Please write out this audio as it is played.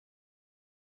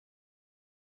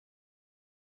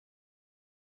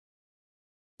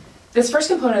This first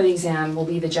component of the exam will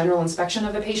be the general inspection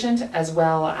of the patient as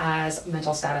well as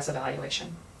mental status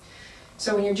evaluation.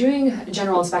 So when you're doing a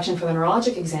general inspection for the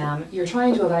neurologic exam, you're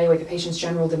trying to evaluate the patient's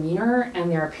general demeanor and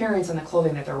their appearance and the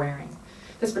clothing that they're wearing.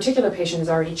 This particular patient has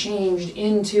already changed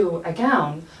into a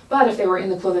gown, but if they were in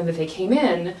the clothing that they came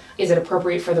in, is it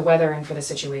appropriate for the weather and for the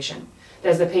situation?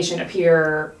 Does the patient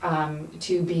appear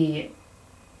to be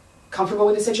comfortable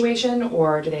with the situation,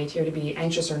 or do they appear to be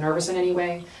anxious or nervous in any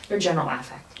way? Their general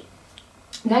affect.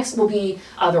 Next will be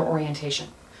their orientation.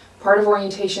 Part of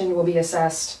orientation will be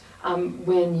assessed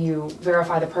when you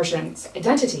verify the person's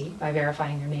identity by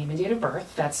verifying their name and date of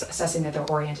birth. That's assessing that they're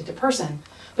oriented to person.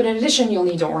 But in addition, you'll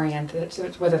need to orient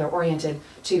whether they're oriented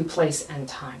to place and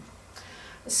time.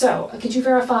 So, could you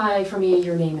verify for me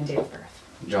your name and date of birth?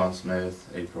 John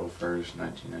Smith, April 1st,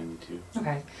 1992.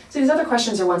 Okay. So these other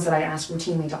questions are ones that I ask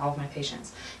routinely to all of my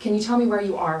patients. Can you tell me where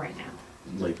you are right now?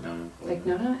 Lake Nona. Lake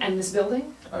Nona? And this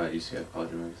building? UCF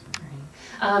College of Medicine.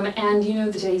 Right. And you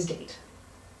know the today's date?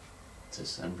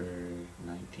 December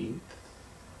 19th.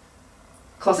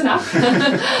 Close enough.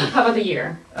 How about the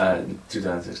year?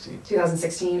 2016.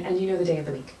 2016. And you know the day of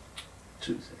the week?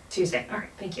 Tuesday. Tuesday. All right.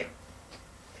 Thank you.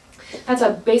 That's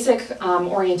a basic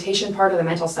orientation part of the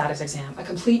mental status exam. A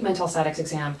complete mental status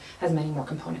exam has many more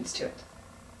components to it.